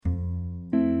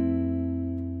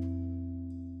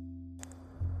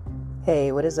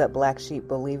Hey, what is up, Black Sheep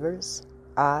Believers?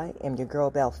 I am your girl,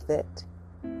 Belle Fit.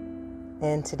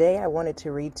 And today I wanted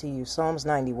to read to you Psalms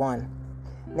 91.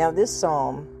 Now, this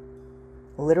psalm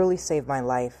literally saved my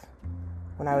life.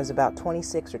 When I was about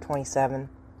 26 or 27,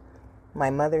 my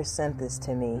mother sent this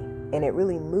to me, and it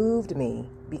really moved me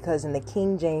because in the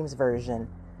King James Version,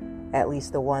 at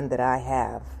least the one that I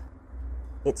have,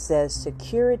 it says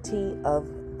security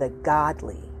of the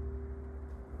godly.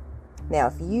 Now,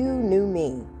 if you knew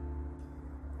me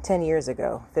 10 years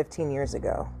ago, 15 years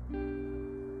ago,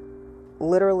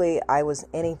 literally I was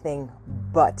anything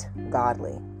but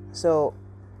godly. So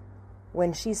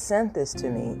when she sent this to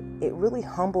me, it really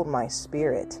humbled my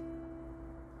spirit.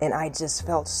 And I just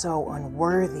felt so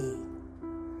unworthy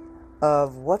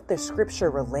of what the scripture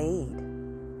relayed,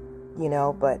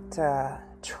 but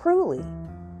truly,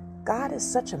 God is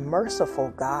such a merciful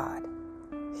God.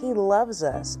 He loves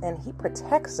us and He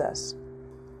protects us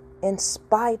in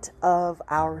spite of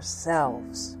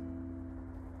ourselves.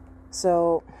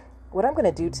 So what I'm going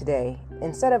to do today,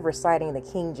 instead of reciting the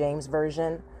King James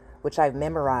Version, which I've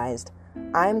memorized,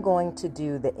 I'm going to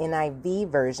do the NIV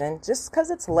version just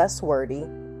because it's less wordy.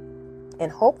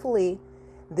 And hopefully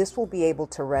this will be able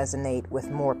to resonate with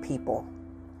more people.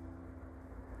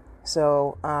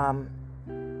 So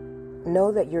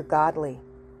know that you're godly.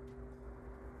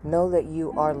 Know that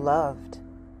you are loved.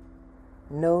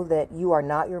 Know that you are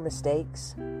not your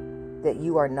mistakes, that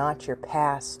you are not your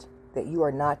past, that you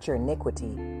are not your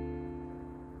iniquity,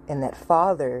 and that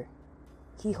Father,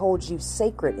 He holds you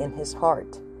sacred in His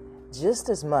heart just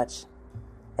as much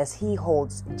as He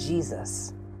holds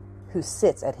Jesus, who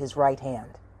sits at His right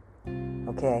hand.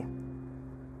 Okay?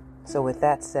 So with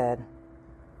that said,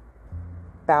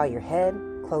 bow your head,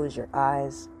 close your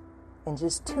eyes, and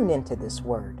just tune into this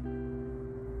word.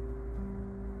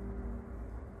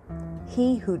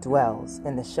 He who dwells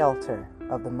in the shelter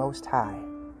of the Most High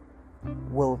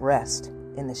will rest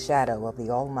in the shadow of the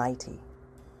Almighty.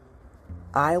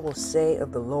 I will say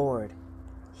of the Lord,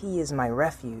 He is my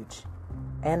refuge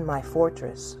and my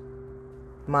fortress,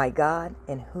 my God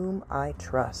in whom I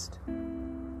trust.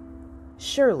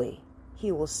 Surely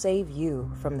He will save you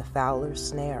from the fowler's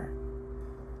snare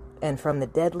and from the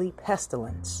deadly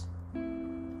pestilence.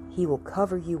 He will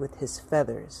cover you with His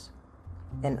feathers,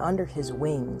 and under His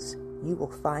wings you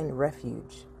will find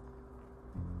refuge.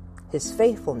 His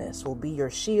faithfulness will be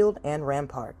your shield and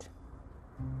rampart.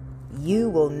 You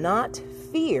will not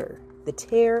fear the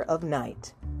terror of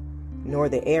night, nor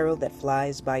the arrow that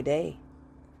flies by day,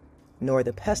 nor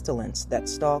the pestilence that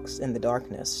stalks in the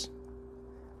darkness,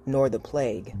 nor the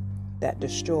plague that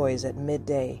destroys at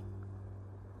midday.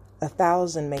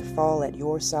 1,000 may fall at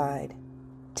your side,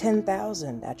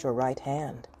 10,000 at your right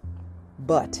hand,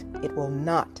 but it will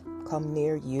not come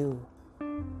near you.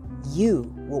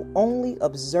 You will only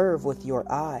observe with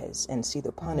your eyes and see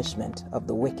the punishment of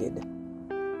the wicked.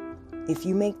 If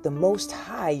you make the Most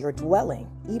High your dwelling,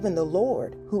 even the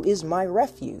Lord, who is my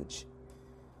refuge,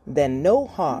 then no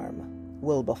harm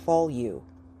will befall you,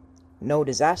 no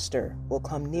disaster will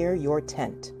come near your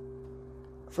tent.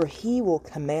 For He will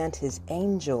command His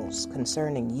angels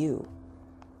concerning you,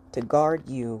 to guard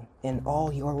you in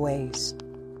all your ways.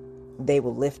 They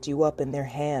will lift you up in their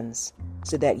hands,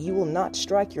 so that you will not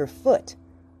strike your foot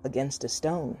against a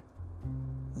stone.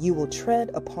 You will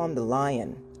tread upon the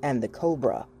lion and the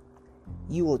cobra.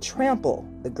 You will trample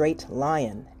the great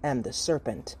lion and the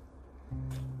serpent.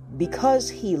 Because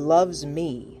He loves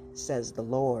me, says the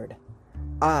Lord,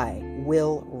 I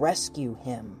will rescue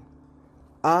him.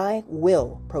 I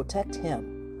will protect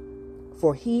him,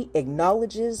 for he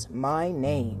acknowledges my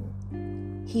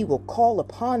name. He will call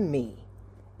upon me,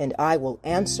 and I will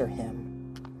answer him.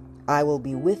 I will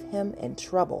be with him in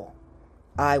trouble.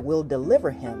 I will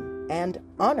deliver him and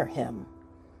honor him.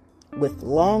 With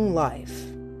long life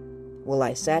will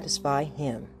I satisfy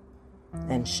him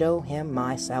and show him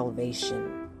my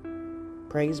salvation.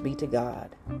 Praise be to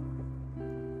God.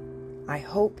 I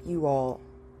hope you all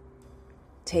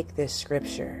take this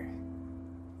scripture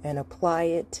and apply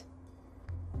it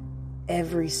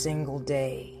every single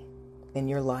day in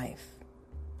your life.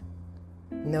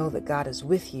 Know that God is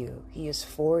with you. He is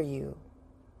for you.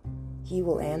 He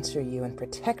will answer you and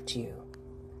protect you.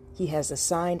 He has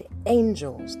assigned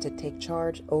angels to take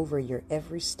charge over your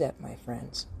every step, my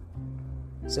friends.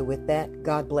 So with that,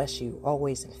 God bless you,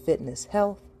 always in fitness,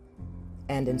 health,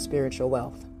 and in spiritual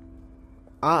wealth.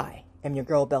 I am your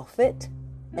girl, Belle Fit,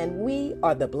 and we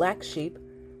are the Black Sheep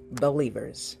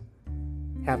Believers.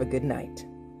 Have a good night.